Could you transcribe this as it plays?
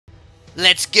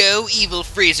Let's go, evil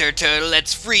freezer turtle.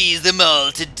 Let's freeze them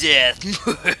all to death.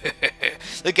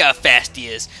 Look how fast he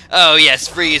is. Oh, yes,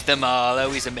 freeze them all. Oh,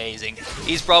 he's amazing.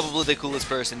 He's probably the coolest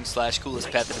person slash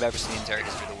coolest pet that I've ever seen in the entire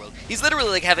history of the world. He's literally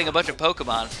like having a bunch of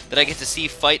Pokemon that I get to see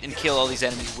fight and kill all these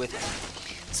enemies with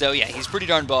him. So, yeah, he's pretty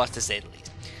darn boss to say the least.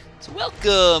 So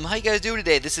welcome! How you guys doing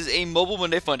today? This is a Mobile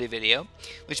Monday Fun Day video,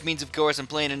 which means, of course, I'm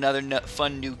playing another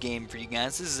fun new game for you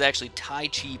guys. This is actually Tai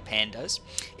Chi Pandas.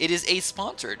 It is a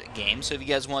sponsored game, so if you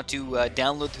guys want to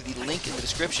download through the link in the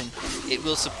description, it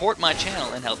will support my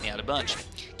channel and help me out a bunch.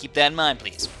 Keep that in mind,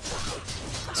 please.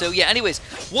 So yeah, anyways,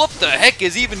 what the heck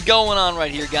is even going on right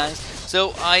here, guys?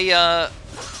 So I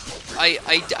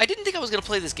didn't think I was going to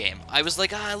play this game. I was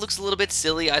like, it looks a little bit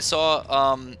silly. I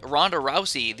saw Ronda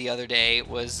Rousey the other day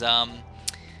was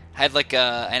had like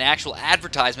an actual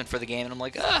advertisement for the game, and I'm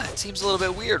like, it seems a little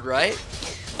bit weird, right?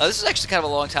 This is actually kind of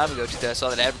a long time ago, too, that I saw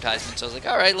that advertisement, so I was like,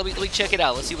 alright, let me check it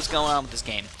out. Let's see what's going on with this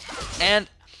game. And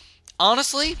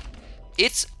honestly,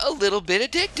 it's a little bit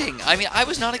addicting. I mean, I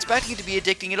was not expecting it to be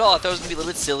addicting at all. I thought it was going to be a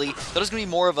little bit silly. I thought it was going to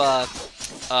be more of a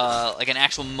like an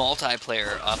actual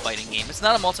multiplayer fighting game. It's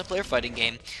not a multiplayer fighting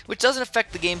game, which doesn't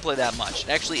affect the gameplay that much. It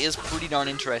actually is pretty darn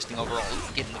interesting overall.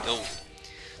 Ooh, getting the gold.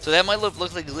 So that might look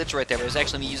like a glitch right there, but it was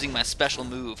actually me using my special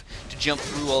move to jump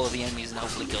through all of the enemies and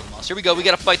hopefully kill them all. So here we go. We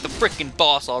gotta fight the frickin'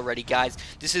 boss already, guys.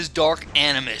 This is Dark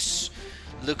Animus.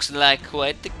 Looks like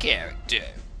quite the character.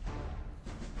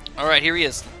 Alright, here he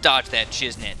is. Dodge that,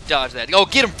 Shiznit. Dodge that. Oh,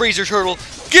 get him, Freezer Turtle!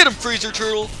 Get him, Freezer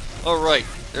Turtle! Alright,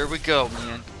 there we go,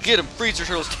 man. Get him, Freezer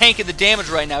Turtle's tanking the damage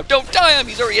right now. Don't die him!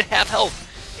 He's already at half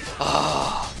health.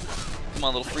 Ah, come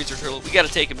on, little Freezer Turtle. We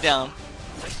gotta take him down.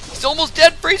 He's almost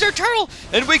dead, Freezer Turtle!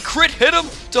 And we crit hit him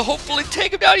to hopefully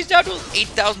take him down. He's down to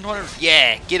 8,200.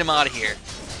 Yeah, get him out of here.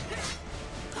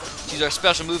 Use our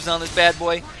special moves on this bad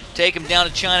boy. Take him down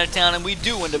to Chinatown, and we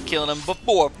do end up killing him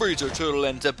before Freezer Turtle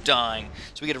ends up dying.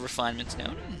 So we get a refinement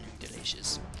stone.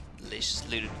 Delicious. Delicious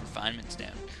looted refinement stone.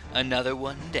 Another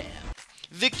one down.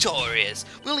 Victorious.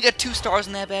 We only got 2 stars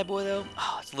in that bad boy, though.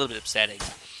 Oh, it's a little bit upsetting.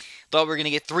 Thought we were going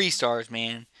to get 3 stars,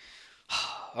 man.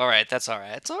 Alright, that's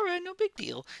alright. It's alright, no big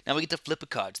deal. Now we get to flip a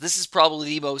cards. This is probably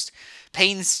the most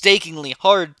painstakingly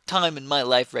hard time in my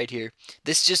life right here.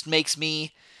 This just makes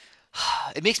me...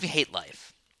 It makes me hate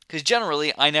life. Because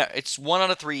generally, I know it's 1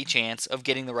 out of 3 chance of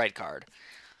getting the right card.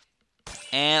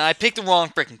 And I picked the wrong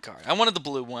freaking card. I wanted the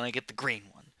blue one, I get the green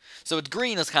one. So it's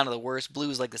green is kind of the worst, blue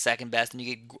is like the second best, and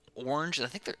you get orange, and I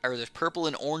think there's purple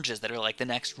and oranges that are like the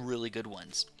next really good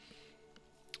ones.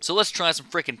 So let's try some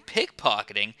freaking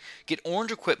pickpocketing. Get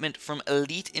orange equipment from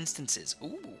elite instances.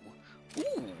 Ooh.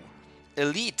 Ooh.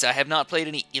 Elite. I have not played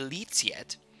any elites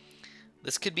yet.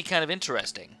 This could be kind of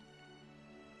interesting.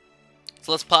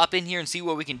 So let's pop in here and see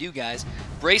what we can do, guys.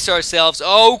 Brace ourselves.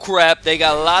 Oh, crap. They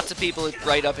got lots of people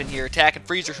right up in here attacking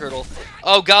Freezer Turtle.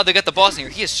 Oh, God, they got the boss in here.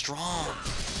 He is strong.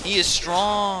 He is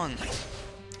strong.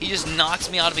 He just knocks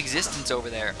me out of existence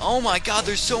over there. Oh, my God,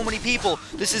 there's so many people.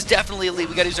 This is definitely elite.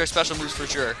 We got to use our special moves for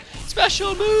sure.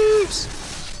 Special moves!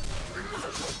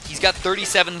 He's got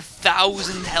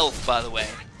 37,000 health, by the way.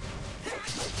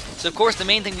 So, of course, the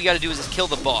main thing we got to do is just kill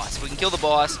the boss. If we can kill the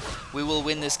boss, we will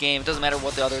win this game. It doesn't matter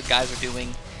what the other guys are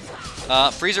doing.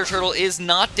 Freezer Turtle is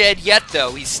not dead yet,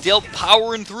 though. He's still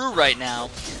powering through right now.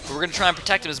 But we're going to try and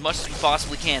protect him as much as we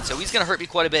possibly can. So he's going to hurt me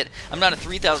quite a bit. I'm down to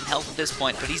 3,000 health at this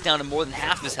point, but he's down to more than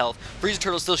half of his health. Freezer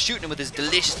Turtle's still shooting him with his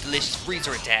delicious, delicious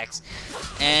freezer attacks.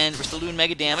 And we're still doing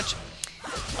mega damage.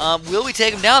 Will we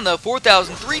take him down, though?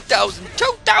 4,000, 3,000,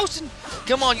 2,000!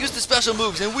 Come on, use the special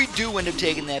moves, and we do end up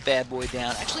taking that bad boy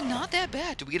down. Actually, not that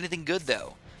bad. Did we get anything good,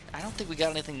 though? I don't think we got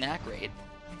anything that great.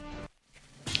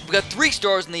 We got 3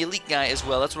 stars in the elite guy as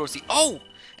well. That's what I see. Oh!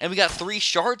 And we got 3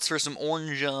 shards for some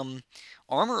orange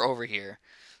armor over here.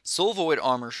 Soul Void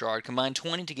armor shard. Combine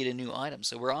 20 to get a new item.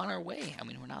 So we're on our way. I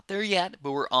mean, we're not there yet,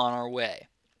 but we're on our way.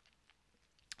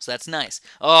 So that's nice.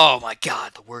 Oh my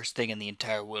God, the worst thing in the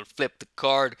entire world. Flip the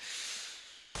card.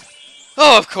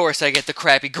 Oh, of course I get the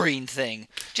crappy green thing.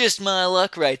 Just my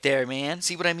luck right there, man.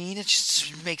 See what I mean? It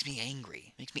just makes me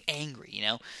angry. It makes me angry, you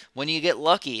know? When you get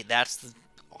lucky, that's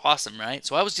awesome, right?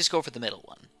 So I always just go for the middle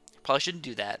one. Probably shouldn't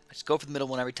do that. I just go for the middle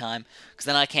one every time, because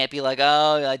then I can't be like,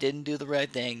 oh, I didn't do the right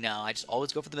thing. No, I just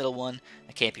always go for the middle one.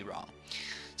 I can't be wrong.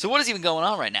 So what is even going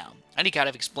on right now? I need to kind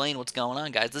of explain what's going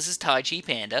on, guys. This is Tai Chi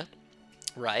Panda,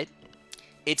 right?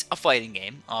 It's a fighting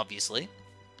game, obviously.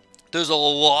 There's a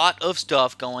lot of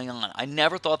stuff going on. I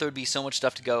never thought there would be so much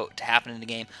stuff to happen in the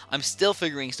game. I'm still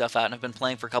figuring stuff out, and I've been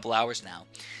playing for a couple hours now.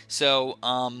 So,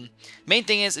 main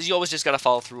thing is you always just got to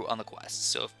follow through on the quests.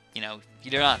 So, you know,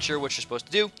 if you're not sure what you're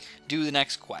supposed to do the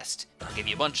next quest. I'll give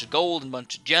you a bunch of gold and a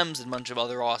bunch of gems and a bunch of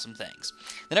other awesome things.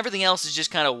 Then everything else is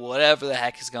just kind of whatever the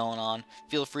heck is going on.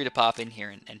 Feel free to pop in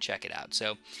here and check it out.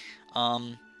 So,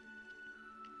 I'll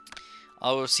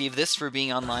receive this for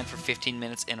being online for 15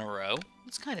 minutes in a row.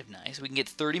 It's kind of nice. We can get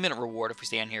 30-minute reward if we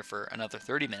stay on here for another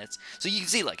 30 minutes. So you can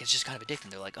see, like, it's just kind of addicting.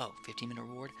 They're like, oh, 15-minute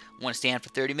reward? Want to stay on for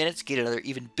 30 minutes? Get another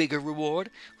even bigger reward?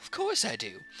 Of course I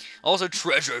do. Also,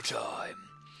 treasure time.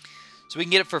 So we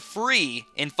can get it for free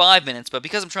in 5 minutes, but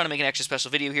because I'm trying to make an extra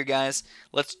special video here, guys,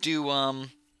 let's do, and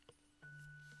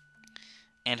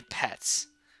pets.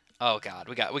 Oh, God,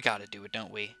 we got to do it,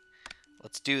 don't we?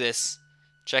 Let's do this.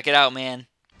 Check it out, man.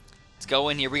 Let's go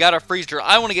in here. We got our freezer.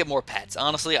 I want to get more pets.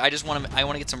 Honestly, I want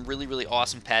to get some really, really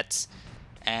awesome pets.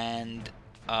 And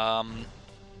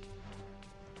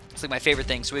it's like my favorite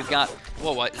thing. So we've got,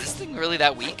 whoa, what? Is this thing really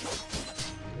that weak?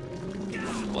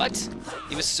 What?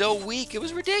 He was so weak. It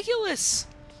was ridiculous.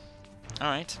 All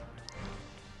right.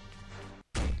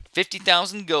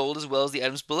 50,000 gold as well as the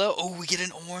items below. Oh, we get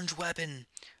an orange weapon.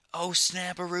 Oh,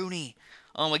 snap-a-rooney.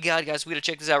 Oh my God, guys, we gotta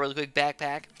check this out really quick.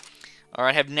 Backpack.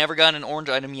 Alright, I've never gotten an orange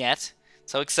item yet.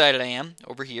 That's how excited I am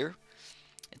over here.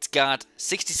 It's got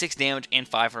 66 damage and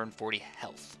 540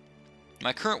 health.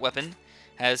 My current weapon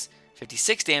has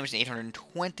 56 damage and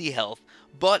 820 health,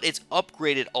 but it's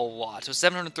upgraded a lot. So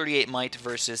 738 might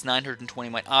versus 920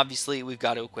 might. Obviously, we've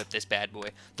got to equip this bad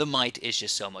boy. The might is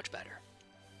just so much better.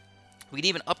 We can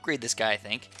even upgrade this guy, I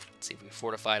think. Let's see if we can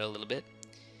fortify it a little bit.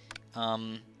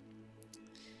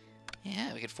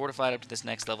 Yeah, we can fortify it up to this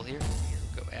next level here.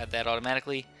 Go add that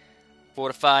automatically.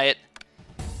 Fortify it.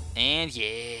 And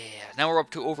yeah. Now we're up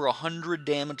to over 100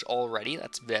 damage already.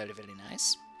 That's very, very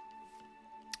nice.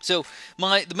 So,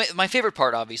 my favorite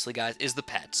part, obviously, guys, is the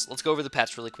pets. Let's go over the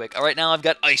pets really quick. Alright, now I've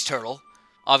got Ice Turtle.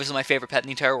 Obviously my favorite pet in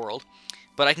the entire world.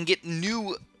 But I can get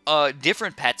new,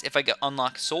 different pets if I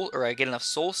unlock soul, or I get enough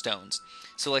soul stones.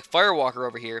 So, like Firewalker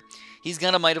over here, he's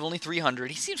got a might of only 300.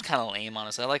 He seems kind of lame,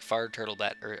 honestly. I like Fire Turtle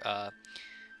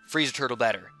Freezer Turtle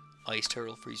better. Ice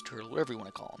Turtle, Freeze Turtle, whatever you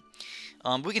want to call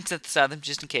them. We can synthesize them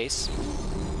just in case.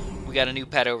 We got a new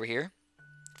pet over here.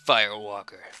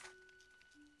 Firewalker.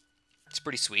 It's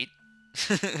pretty sweet.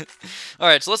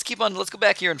 Alright, so let's go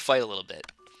back here and fight a little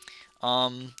bit.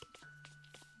 Your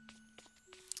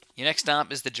next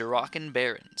stop is the Jirakan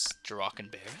Barrens.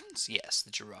 Jirakan Barrens? Yes, the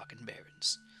Jirakan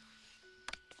Barrens.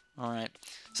 Alright.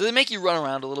 So they make you run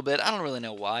around a little bit. I don't really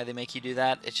know why they make you do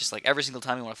that. It's just like every single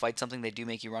time you want to fight something, they do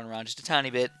make you run around just a tiny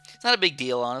bit. It's not a big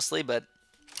deal, honestly, but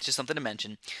it's just something to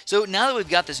mention. So now that we've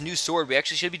got this new sword, we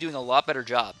actually should be doing a lot better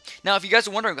job. Now, if you guys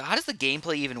are wondering, how does the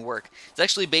gameplay even work? It's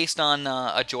actually based on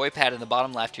a joypad in the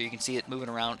bottom left here. You can see it moving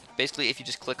around. Basically, if you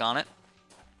just click on it,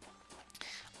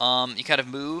 you kind of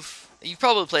move. You've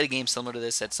probably played a game similar to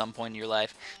this at some point in your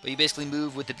life, but you basically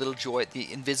move with the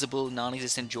invisible,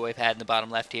 non-existent joypad in the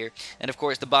bottom left here. And of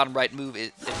course, the bottom right move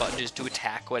the button is to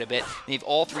attack quite a bit. And you have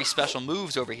all three special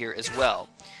moves over here as well.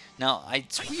 Now,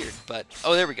 it's weird, but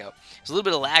oh, there we go. There's a little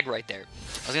bit of lag right there.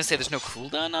 I was gonna say there's no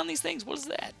cooldown on these things. What is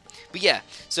that? But yeah,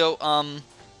 so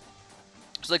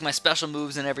it's like my special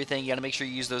moves and everything. You gotta make sure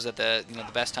you use those at the the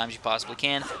best times you possibly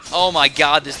can. Oh my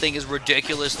God, this thing is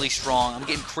ridiculously strong. I'm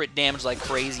getting crit damage like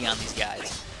crazy on these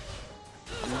guys.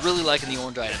 I'm really liking the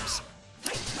orange items.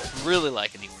 Really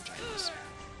liking the orange items.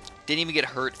 Didn't even get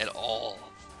hurt at all.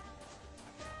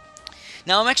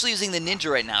 Now I'm actually using the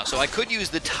ninja right now, so I could use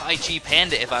the Tai Chi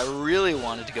Panda if I really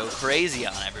wanted to go crazy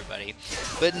on everybody.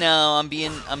 But no, I'm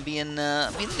being the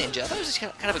ninja. I thought it was just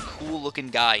kind of a cool looking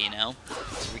guy, you know.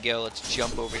 So here we go. Let's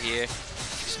jump over here. Do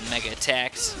some mega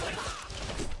attacks.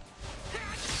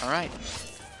 All right.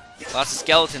 Lots of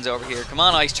skeletons over here. Come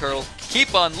on, Ice Turtle.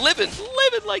 Keep on living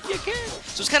like you can.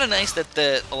 So it's kind of nice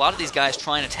that a lot of these guys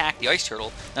try and attack the Ice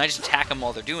Turtle, and I just attack them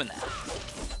while they're doing that.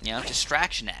 You know,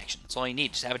 distraction action. That's all you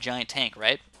need. Just have a giant tank,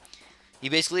 right? He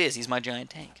basically is. He's my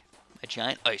giant tank. My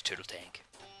giant Ice Turtle tank.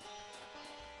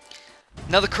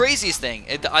 Now, the craziest thing,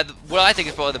 what I think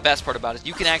is probably the best part about it, is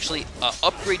you can actually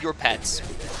upgrade your pets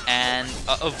and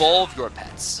evolve your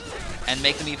pets and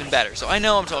make them even better. So I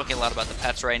know I'm talking a lot about the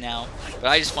pets right now, but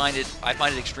I find it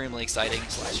extremely exciting /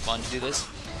 fun to do this.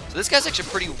 So this guy's actually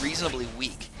pretty reasonably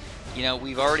weak. You know,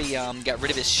 we've already got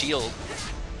rid of his shield.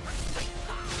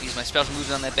 Use my special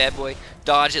moves on that bad boy.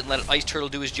 Dodge it and let Ice Turtle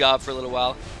do his job for a little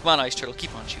while. Come on, Ice Turtle.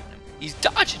 Keep on shooting him. He's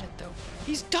dodging it, though.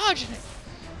 He's dodging it.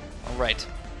 Alright.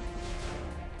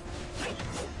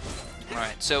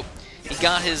 Alright, so he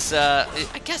got his, I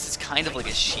guess it's kind of like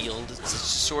a shield. It's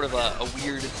sort of a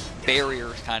weird barrier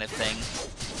kind of thing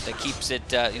that keeps it,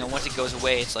 you know, once it goes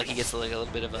away, it's like he gets like a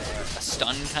little bit of a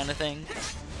stun kind of thing.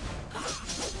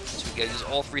 So we gotta use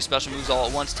all 3 special moves all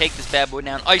at once. Take this bad boy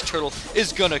down. Ice Turtle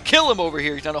is gonna kill him over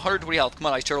here. He's down 120 health. Come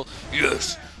on, Ice Turtle.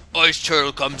 Yes! Ice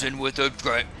Turtle comes in with a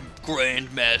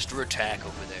Grandmaster attack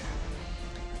over there.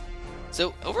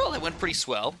 So, overall, that went pretty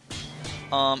swell.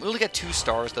 We only got 2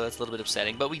 stars, though. That's a little bit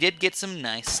upsetting. But we did get some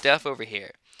nice stuff over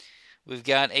here. We've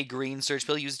got a green search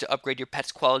pill. Use it to upgrade your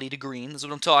pet's quality to green. That's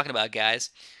what I'm talking about, guys.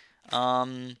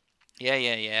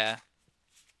 Yeah.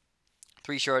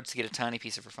 3 shards to get a tiny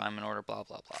piece of refinement order, blah,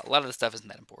 blah, blah. A lot of the stuff isn't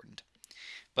that important.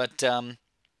 But, that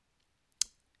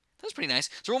was pretty nice.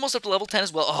 So we're almost up to level 10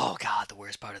 as well. Oh, God, the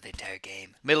worst part of the entire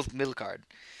game. Middle card.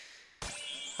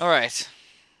 Alright.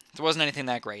 There wasn't anything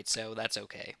that great, so that's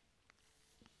okay.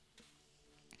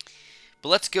 But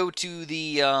let's go to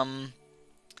the,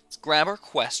 let's grab our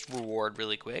quest reward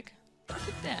really quick. Look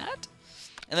at that.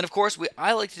 And then, of course,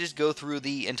 I like to just go through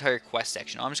the entire quest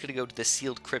section. I'm just going to go to the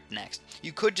sealed crypt next.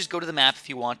 You could just go to the map if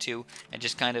you want to, and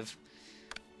just kind of,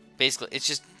 basically, it's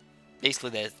just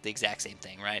basically the exact same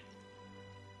thing, right?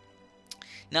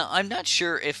 Now, I'm not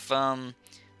sure if the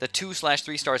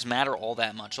 2/3 stars matter all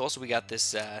that much. Also, we got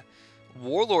this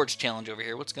Warlords challenge over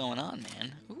here. What's going on,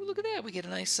 man? Ooh, look at that. We get a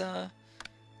nice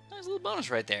little bonus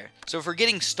right there. So for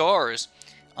getting stars,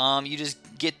 you just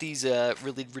get these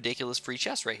really ridiculous free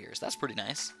chests right here. So that's pretty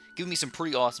nice. Giving me some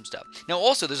pretty awesome stuff. Now,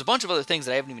 also, there's a bunch of other things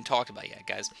that I haven't even talked about yet,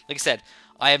 guys. Like I said,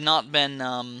 I have not been...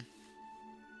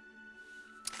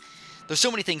 There's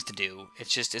so many things to do.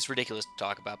 It's ridiculous to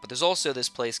talk about. But there's also this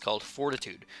place called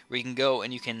Fortitude, where you can go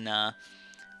and you can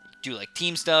do, like,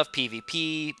 team stuff,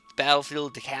 PvP,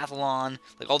 Battlefield, Decathlon,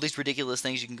 like, all these ridiculous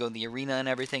things. You can go in the arena and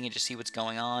everything and just see what's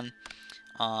going on.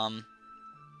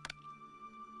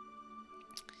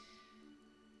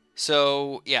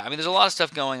 So, yeah, I mean, there's a lot of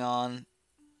stuff going on.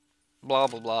 Blah,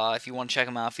 blah, blah. If you want to check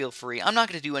them out, feel free. I'm not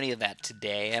going to do any of that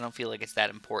today. I don't feel like it's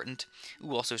that important.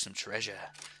 Ooh, also some treasure.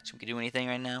 So we can do anything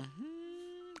right now.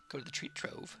 Go to the treat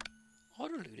trove.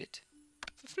 Auto-loot it.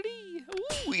 For free.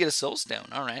 Ooh, we get a soul stone.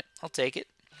 Alright, I'll take it.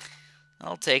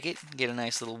 I'll take it. Get a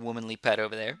nice little womanly pet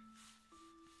over there.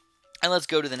 And let's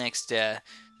go to the next, it'll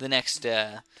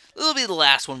be the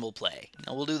last one we'll play. You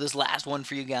know, we'll do this last one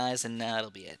for you guys, and that'll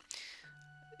be it.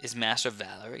 Is Master of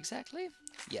Valor exactly?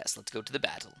 Yes, let's go to the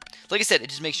battle. Like I said, it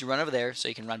just makes you run over there so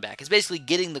you can run back. It's basically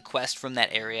getting the quest from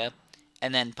that area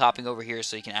and then popping over here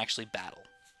so you can actually battle.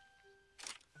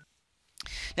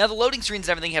 Now, the loading screens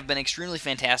and everything have been extremely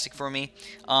fantastic for me.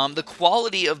 The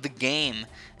quality of the game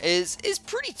is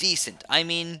pretty decent. I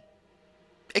mean,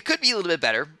 it could be a little bit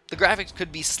better. The graphics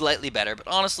could be slightly better, but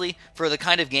honestly, for the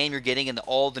kind of game you're getting and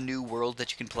all the new world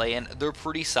that you can play in, they're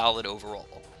pretty solid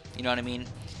overall. You know what I mean?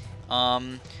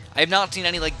 I have not seen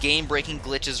any like game-breaking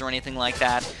glitches or anything like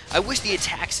that. I wish the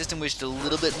attack system was just a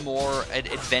little bit more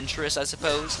adventurous, I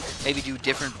suppose. Maybe do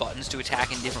different buttons to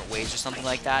attack in different ways or something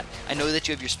like that. I know that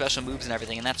you have your special moves and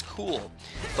everything, and that's cool.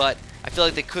 But I feel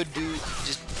like they could do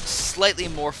just slightly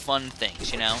more fun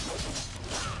things, you know?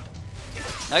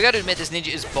 Now, I gotta admit, this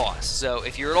ninja is boss, so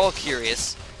if you're at all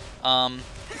curious,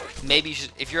 maybe you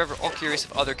should, if you're ever all curious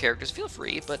of other characters, feel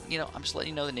free, but, you know, I'm just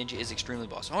letting you know the ninja is extremely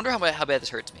boss. I wonder how bad this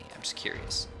hurts me. I'm just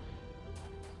curious.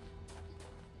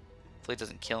 Hopefully it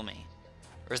doesn't kill me.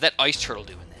 Or is that ice turtle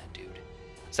doing that, dude?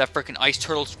 Is that freaking ice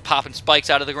turtle popping spikes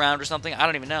out of the ground or something? I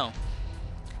don't even know.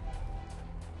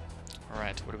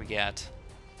 Alright, what do we got? It's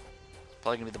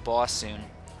probably gonna be the boss soon.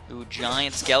 Ooh,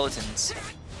 giant skeletons.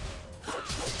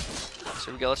 So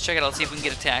here we go, let's check it out, let's see if we can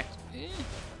get attacked.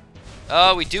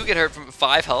 Oh, we do get hurt from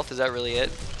 5 health, is that really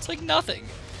it? It's like nothing.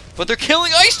 But they're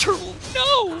killing Ice Turtle!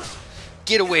 No!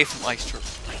 Get away from Ice Turtle.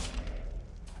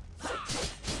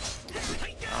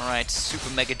 Alright, super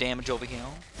mega damage over here.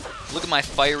 Look at my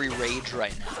fiery rage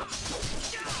right now.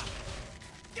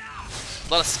 A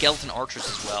lot of skeleton archers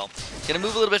as well. Gotta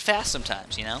move a little bit fast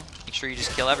sometimes, you know? Make sure you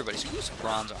just kill everybody. So use some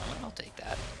bronze armor, I'll take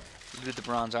that. With the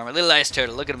bronze armor. Little Ice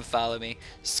Turtle, look at him follow me.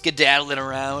 Skedaddling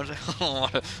around.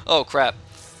 Oh, crap.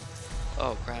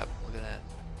 Oh, crap. Look at that.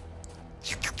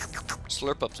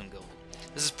 Slurp up some gold.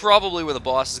 This is probably where the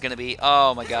boss is going to be.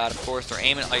 Oh, my God. Of course, they're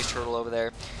aiming at Ice Turtle over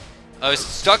there. I was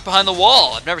stuck behind the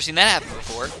wall. I've never seen that happen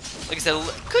before. Like I said,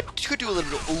 could do a little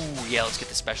bit. Ooh, yeah, let's get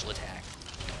the special attack.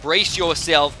 Brace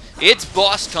yourself. It's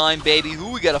boss time, baby.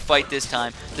 Who we got to fight this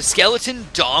time? The Skeleton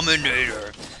Dominator.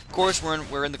 Of course,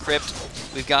 we're in the crypt.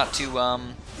 We've got to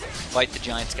fight the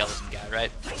giant skeleton guy, right?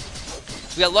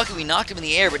 So we got lucky, we knocked him in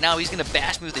the air, but now he's going to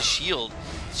bash me with his shield.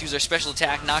 Let's use our special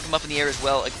attack, knock him up in the air as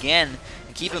well again,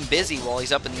 and keep him busy while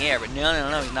he's up in the air. But no,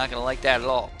 he's not going to like that at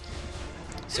all.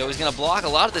 So he's going to block a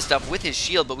lot of this stuff with his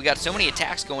shield, but we got so many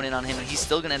attacks going in on him, and he's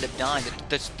still going to end up dying.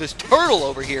 This turtle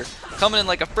over here coming in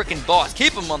like a freaking boss.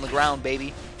 Keep him on the ground,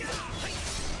 baby.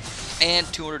 And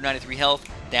 293 health.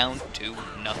 down to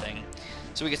nothing.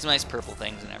 So we get some nice purple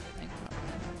things and everything.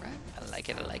 Alright, I like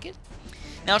it, I like it.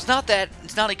 Now, it's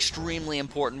not extremely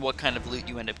important what kind of loot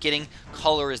you end up getting.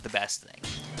 Color is the best thing.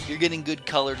 If you're getting good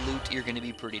colored loot, you're going to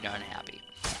be pretty darn happy.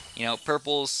 You know,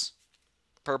 purples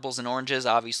and oranges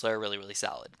obviously are really, really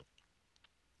solid.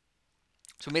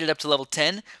 So we made it up to level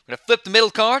 10. We're going to flip the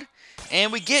middle card,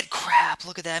 and we get crap.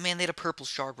 Look at that, man. They had a purple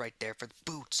shard right there for the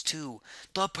boots, too.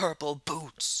 The purple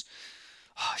boots.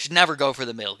 Oh, should never go for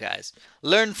the middle, guys.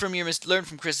 Learn from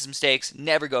Chris's mistakes.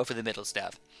 Never go for the middle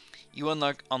stuff. You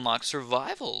unlock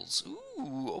survivals.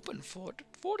 Ooh, open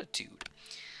fortitude.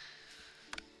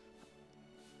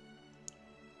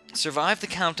 Survive the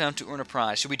countdown to earn a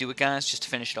prize. Should we do it, guys, just to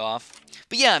finish it off?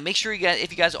 But yeah, make sure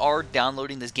if you guys are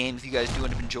downloading this game, if you guys do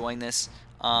end up enjoying this,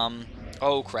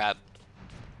 oh crap.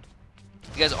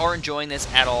 If you guys are enjoying this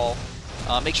at all,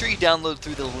 make sure you download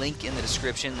through the link in the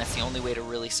description. That's the only way to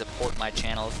really support my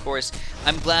channel. Of course,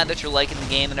 I'm glad that you're liking the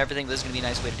game and everything, but this is going to be a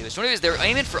nice way to do it. So anyways, they're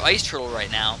aiming for Ice Turtle right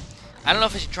now. I don't know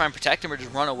if I should try and protect him or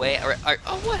just run away.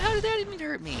 Oh, what? How did that even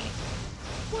hurt me?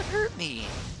 What hurt me?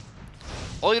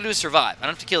 All you gotta do is survive. I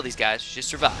don't have to kill these guys. Just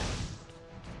survive.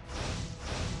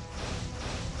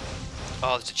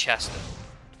 Oh, there's a chest,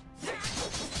 though.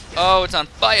 Oh, it's on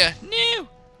fire. No!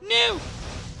 No!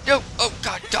 No! Oh,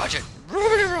 God, dodge it.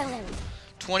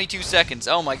 22 seconds.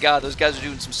 Oh, my God. Those guys are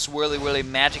doing some swirly-whirly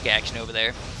magic action over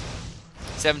there.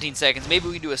 17 seconds. Maybe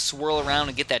we can do a swirl around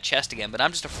and get that chest again, but I'm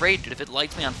just afraid that if it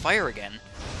lights me on fire again,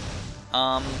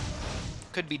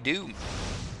 could be doomed.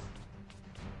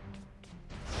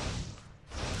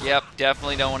 Yep,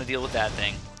 definitely don't want to deal with that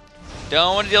thing.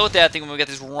 Don't want to deal with that thing when we got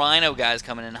these rhino guys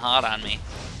coming in hot on me.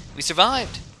 We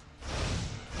survived.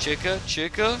 Chicka,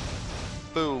 chicka,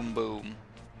 boom, boom.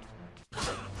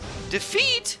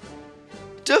 Defeat?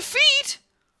 Defeat?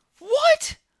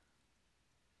 What?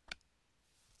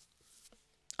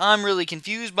 I'm really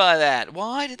confused by that.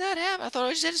 Why did that happen? I thought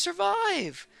I just had to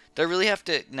survive. Do I really have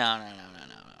to? No.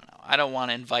 I don't want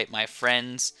to invite my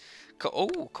friends.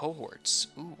 Cohorts.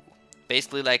 Ooh.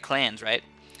 Basically like clans, right?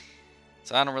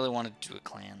 So I don't really want to do a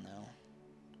clan, though.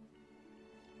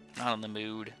 Not in the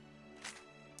mood.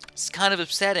 It's kind of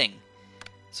upsetting.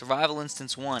 Survival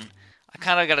instance 1. I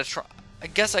kind of gotta try. I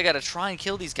guess I gotta try and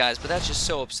kill these guys, but that's just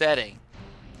so upsetting.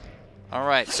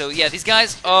 Alright, so yeah, these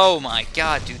guys... Oh my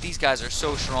god, dude, these guys are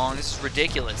so strong. This is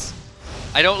ridiculous.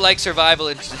 I don't like survival.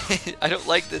 I don't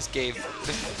like this game.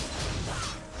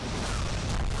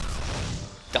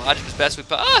 Dodge as best we...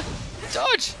 Ah!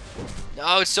 Dodge!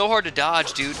 No, it's so hard to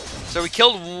dodge, dude. So we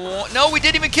killed one... No, we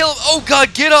didn't even kill him! Oh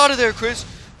god, get out of there, Chris!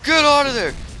 Get out of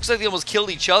there! Looks like they almost killed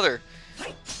each other.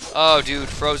 Oh, dude,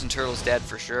 Frozen Turtle's dead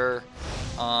for sure.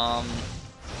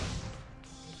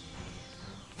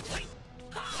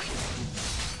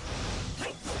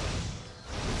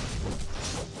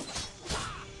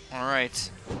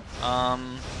 Alright.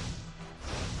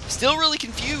 Still really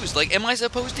confused. Like, am I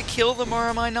supposed to kill them or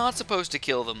am I not supposed to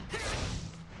kill them?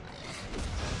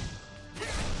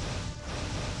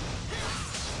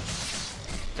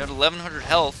 Down to 1100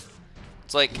 health.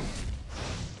 It's like...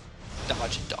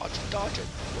 Dodge it, dodge it, dodge it.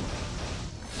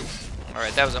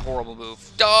 Alright, that was a horrible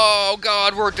move. Oh,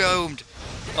 God, we're doomed.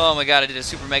 Oh, my God, I did a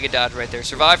super mega dodge right there.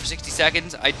 Survive for 60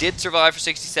 seconds. I did survive for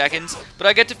 60 seconds, but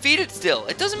I got defeated still.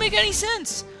 It doesn't make any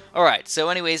sense. Alright, so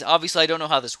anyways, obviously I don't know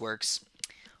how this works.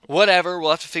 Whatever,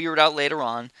 we'll have to figure it out later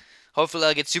on. Hopefully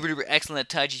I'll get super duper excellent at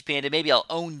Tai Chi Panda. Maybe I'll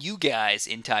own you guys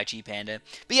in Tai Chi Panda.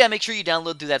 But yeah, make sure you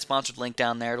download through that sponsored link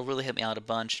down there. It'll really help me out a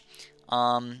bunch.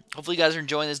 Hopefully you guys are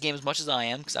enjoying this game as much as I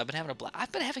am, because I've been having a blast.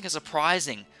 I've been having a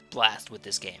surprising blast with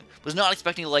this game. Was not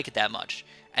expecting to like it that much.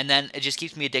 And then it just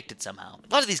keeps me addicted somehow.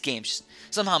 A lot of these games just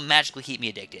somehow magically keep me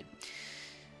addicted.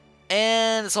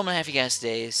 And that's all I'm going to have for you guys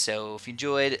today. So if you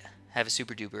enjoyed, have a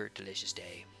super duper delicious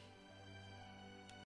day.